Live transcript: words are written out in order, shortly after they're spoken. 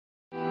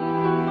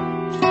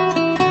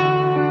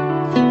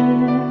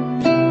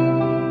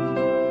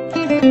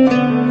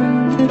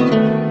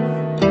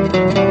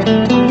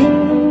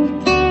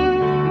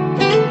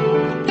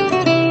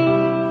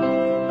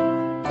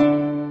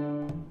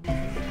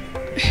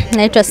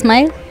Naitwa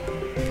Smile.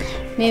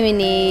 Mimi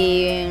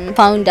ni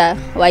founder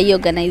wa hii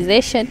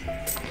organization.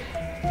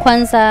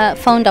 Kwanza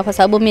founder kwa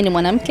sababu mimi ni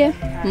mwanamke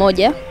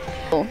moja.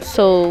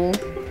 So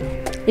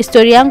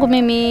historia yangu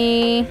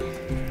mimi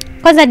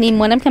kwanza ni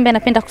mwanamke ambaye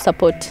anapenda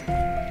kusupport.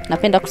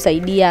 Napenda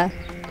kusaidia.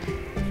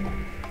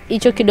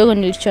 Hicho kidogo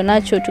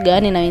nilichonacho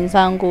tugawane na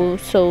wenzangu.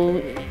 So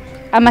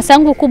hamasa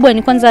yangu kubwa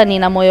ni kwanza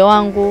nina moyo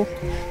wangu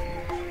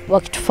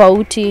wa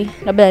kitofauti.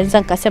 Labda naweza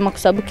nikasema kwa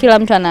sababu kila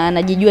mtu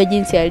anajijua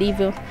jinsi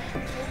alivyo.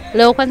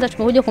 Leo kwanza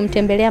tumekuja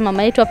kumtembelea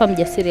mama yetu hapa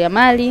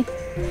mjasiriamali.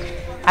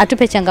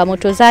 Atupe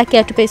changamoto zake,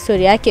 atupe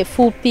historia yake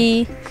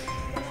fupi.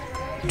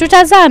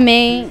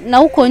 Tutazame na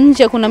huko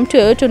nje kuna mtu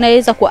yeyote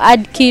unaweza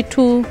ku-add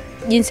kitu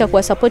jinsi ya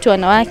kuwasupport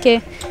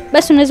wanawake.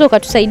 Basi unaweza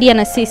ukatusaidia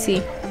na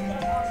sisi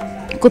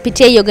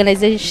kupitia hii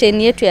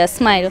organization yetu ya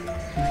Smile.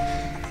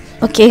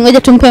 Okay,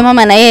 ngoja tumpe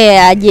mama na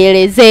yeye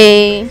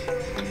ajielezee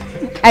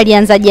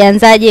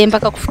alianzaje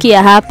mpaka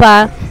kufikia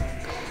hapa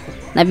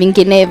na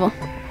vinginevyo.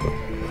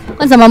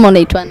 Kwanza mama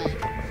unaitwa nani?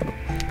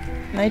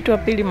 Naitwa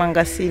Pili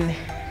Mangasine.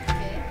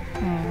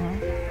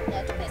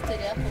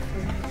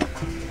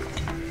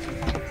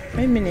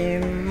 Mimi ni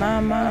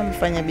mama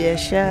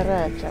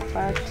mfanyabiashara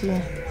chapati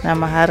na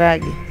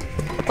maharage.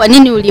 Kwa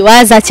nini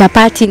uliwaza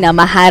chapati na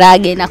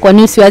maharage na kwa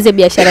nini usiwaze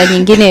biashara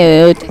nyingine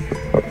yoyote?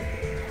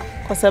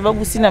 Kwa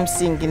sababu sina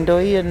msingi, ndio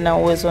hiyo nina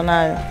uwezo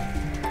nayo.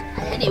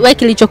 Yaani wewe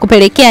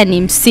kilichokupelekea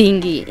ni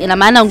msingi. Ina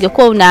maana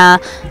ungekuwa una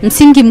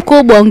msingi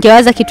mkubwa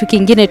ungewaza kitu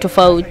kingine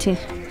tofauti.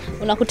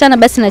 Unakutana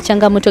basi na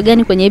changamoto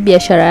gani kwenye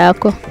biashara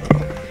yako?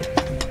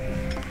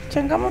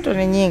 Changamoto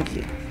ni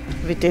nyingi.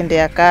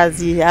 Vitendea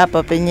kazi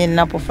hapa penye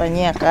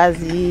ninapofanyia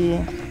kazi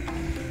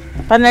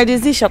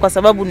panaridhisha kwa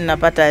sababu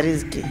ninapata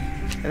riziki,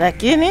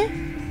 lakini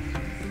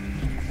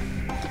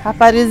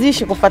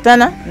haparidhishi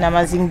kufatana na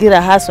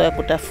mazingira haswa ya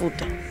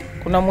kutafuta.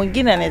 Kuna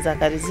mwingine anaweza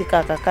karizika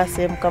akakaa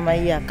sehemu kama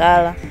hii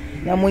akala,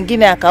 na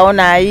mwingine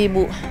akaona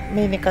aibu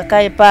mimi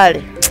nikakae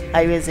pale,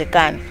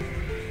 haiwezekani.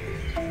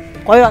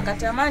 Kwa hiyo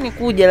akatamani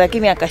kuja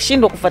lakini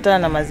akashindwa kufatana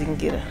na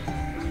mazingira.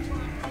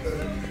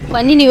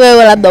 Kwa nini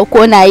wewe labda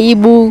ukoona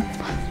aibu?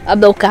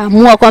 Labda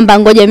ukaamua kwamba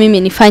ngoja mimi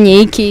nifanye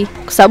hiki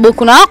kwa sababu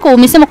kuna wako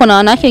umesema kuna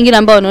wanawake wengine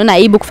ambao wanaona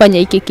aibu kufanya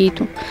hiki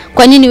kitu.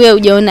 Kwa nini wewe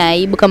hujaona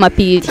aibu kama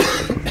Pili?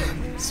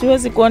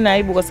 Siwezi kuona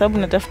aibu kwa sababu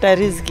natafuta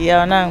riziki ya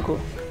wanangu.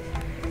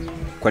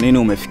 Kwa nini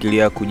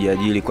umefikiria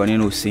kujiajiri? Kwa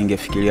nini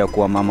usingefikiria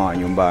kuwa mama wa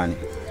nyumbani?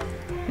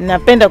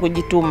 Napenda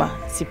kujituma,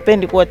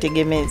 sipendi kuwa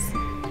tegemezi.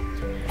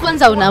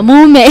 Kwanza una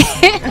mume?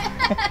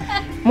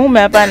 Mume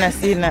hapana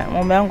sina,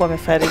 mume wangu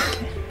amefariki.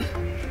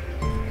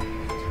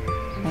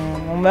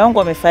 Mume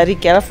wangu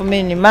amefariki, alafu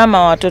mimi ni mama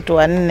wa watoto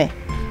 4.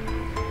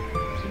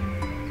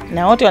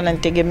 Na wote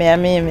wananitegemea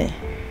mimi.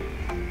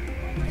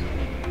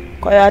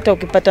 Kwa hiyo hata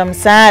ukipata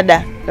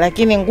msaada,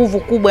 lakini nguvu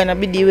kubwa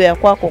inabidi iwe ya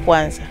kwako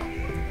kwanza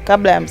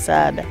kabla ya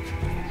msaada.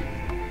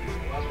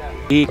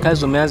 Hii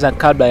kazi umeanza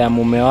kabla ya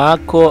mume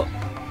wako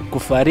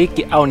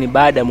kufariki au ni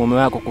baada ya mume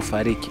wako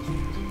kufariki?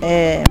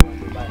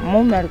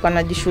 Mume alikuwa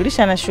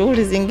anajishughulisha na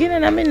shughuli zingine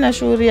na mimi na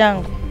shughuli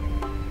yangu.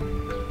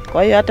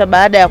 Kwa hiyo hata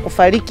baada ya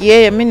kufariki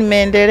yeye mimi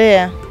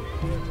nimeendelea.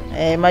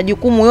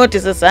 Majukumu yote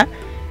sasa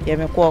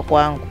yamekuwa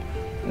kwangu.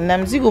 Nina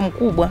mzigo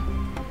mkubwa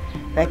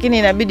lakini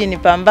inabidi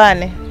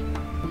nipambane.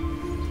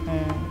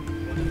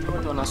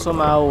 Watu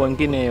wanasoma au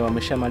wengine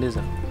wameshamaliza?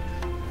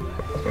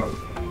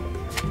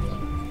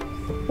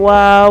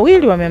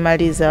 Wawili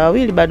wamemaliza,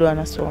 wawili bado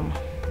wanasoma.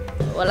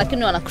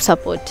 Lakini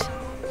wanakusupport.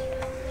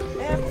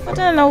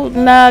 Kufuatana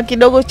na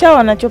kidogo chao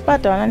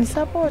wanachopata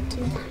wananisupport.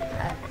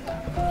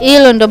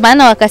 Hilo ndo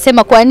maana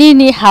wakasema kwa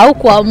nini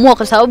haukuamua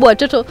kwa sababu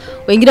watoto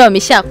wengine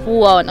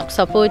wameshakuwa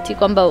wanakusupport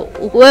kwamba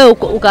wewe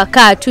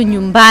ukakaa tu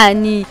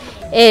nyumbani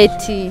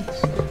eti.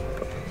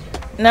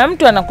 Na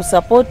mtu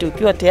anakusupport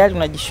ukiwa tayari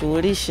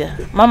unajishughulisha.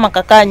 Mama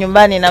kakaa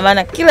nyumbani na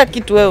maana kila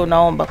kitu wewe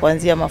unaomba,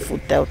 kuanzia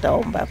mafuta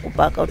utaomba,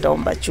 kupaka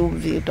utaomba,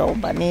 chumvi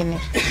utaomba nini.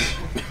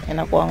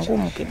 Inakuwa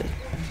ngumu kidogo.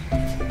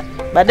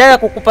 Badala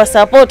kukupa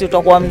support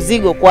utakuwa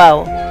mzigo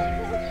kwao.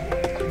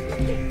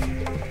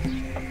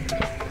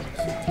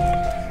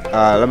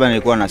 Labda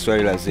nilikuwa na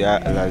swali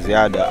la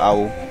ziada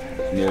au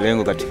ni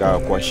lengo katika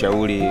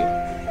kuwashauri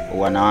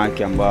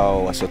wanawake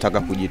ambao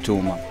wasiotaka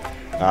kujituma.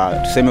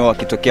 Tuseme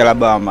wakitokea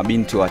labda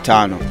mabinti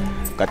 5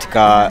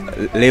 katika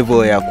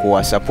level ya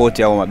kuwasupport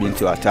au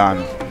mabinti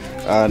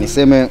 5.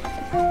 Niseme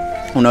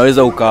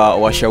unaweza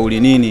ukawashauri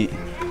nini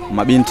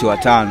mabinti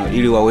 5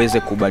 ili waweze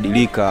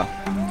kubadilika,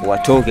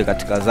 watoke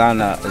katika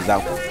zana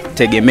za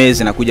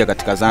tegemezi na kuja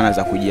katika zana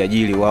za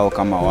kujiajiri wao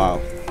kama wao?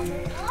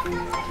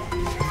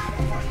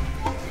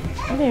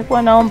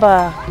 Nilikuwa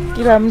naomba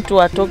kila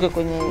mtu atoke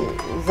kwenye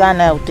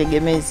zana ya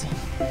utegemezi.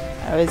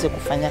 Aweze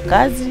kufanya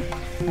kazi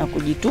na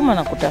kujituma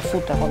na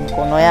kutafuta kwa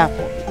mikono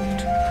yako.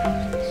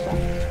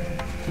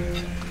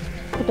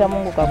 Kuta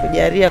Mungu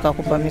kakujalia,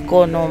 kakupa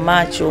mikono,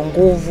 macho,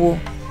 nguvu,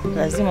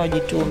 lazima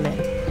ujitume.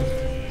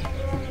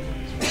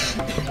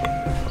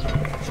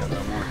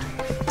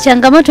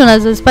 Changamoto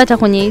unazozipata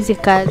kwenye hizi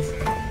kazi?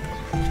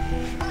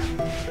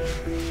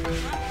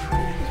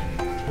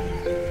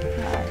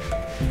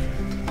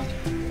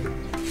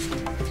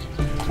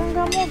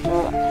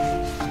 changamoto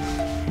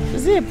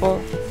zipo,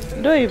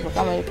 ndio hivyo,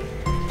 kama hivyo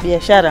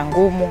biashara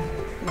ngumu,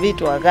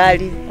 vitu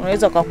ghali.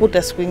 Unaweza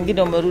kukuta siku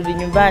nyingine umerudi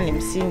nyumbani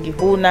msingi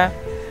huna,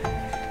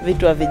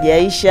 vitu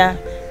havijaisha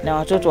na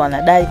watoto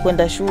wanadai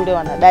kwenda shule,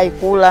 wanadai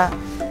kula.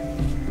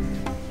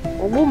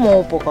 Ugumu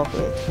upo kwa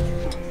kweli.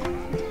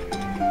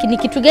 Ni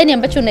kitu gani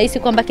ambacho unahisi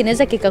kwamba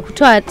kinaweza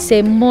kikakutoa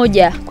sehemu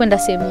moja kwenda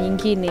sehemu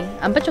nyingine,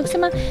 ambacho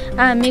kusema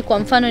mimi kwa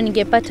mfano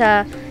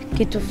ningepata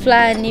kitu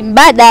fulani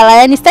mbadala,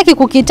 yani sitaki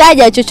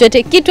kukitaja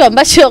chochote, kitu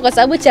ambacho kwa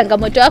sababu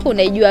changamoto yako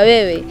unaijua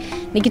wewe,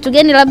 ni kitu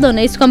gani labda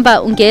unahisi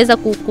kwamba ungeweza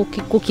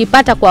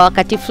kukipata kwa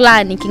wakati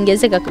fulani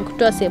kingeweza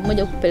kukutoa sehemu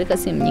moja kupeleka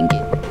sehemu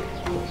nyingine?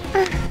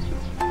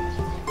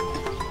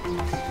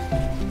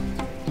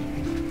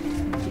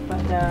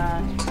 Kipata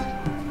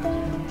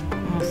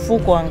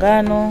mfuko wa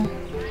ngano,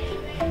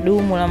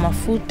 dumu la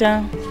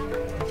mafuta.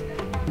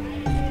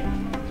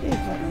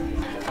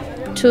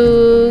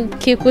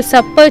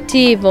 Tukikusupport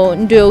hivyo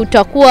ndio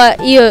utakuwa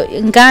hiyo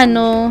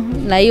ngano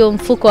na hiyo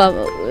mfuko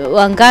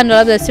wa ngano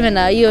labda sema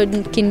na hiyo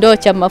kindoo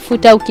cha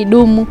mafuta au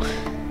kidumu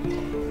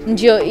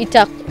ndio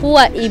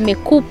itakuwa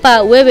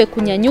imekupa wewe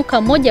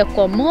kunyanyuka moja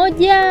kwa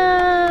moja,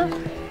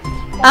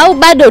 au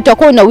bado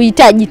utakuwa una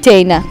uhitaji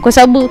tena, kwa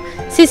sababu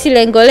sisi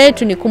lengo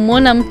letu ni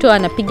kumuona mtu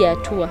anapiga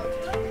hatua.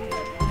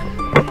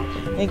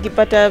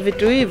 Nikipata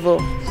vitu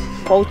hivyo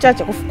kwa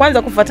uchache,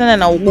 kwanza kufuatana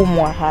na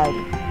ugumu wa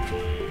hali,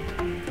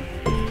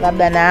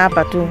 labda na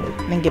hapa tu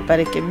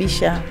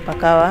ningeparekebisha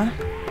pakawa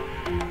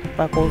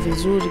pako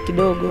vizuri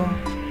kidogo,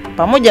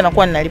 pamoja na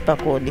kuwa ninalipa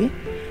kodi,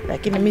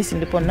 lakini mimi si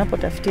ndipo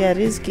ninapotafutia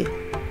riziki.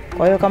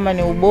 Kwa hiyo kama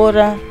ni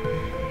ubora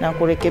na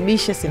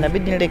kurekebisha,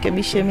 sinabidi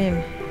nirekebishe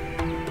mimi.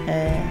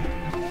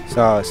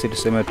 Sawa, sisi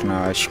tuseme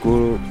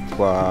tunashukuru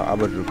kwa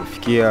hapo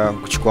tulipofikia,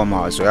 kuchukua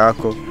mawazo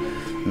yako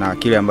na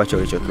kile ambacho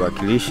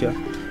ulichokiwakilisha.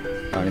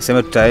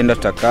 Niseme tutaenda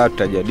tutakaa,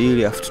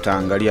 tutajadili, afu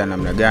tutaangalia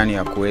namna gani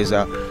ya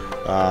kuweza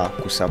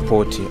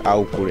kusapoti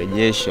au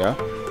kurejesha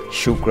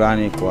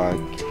shukrani kwa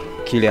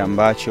kile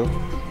ambacho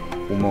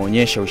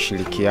umeonyesha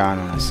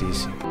ushirikiano na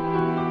sisi.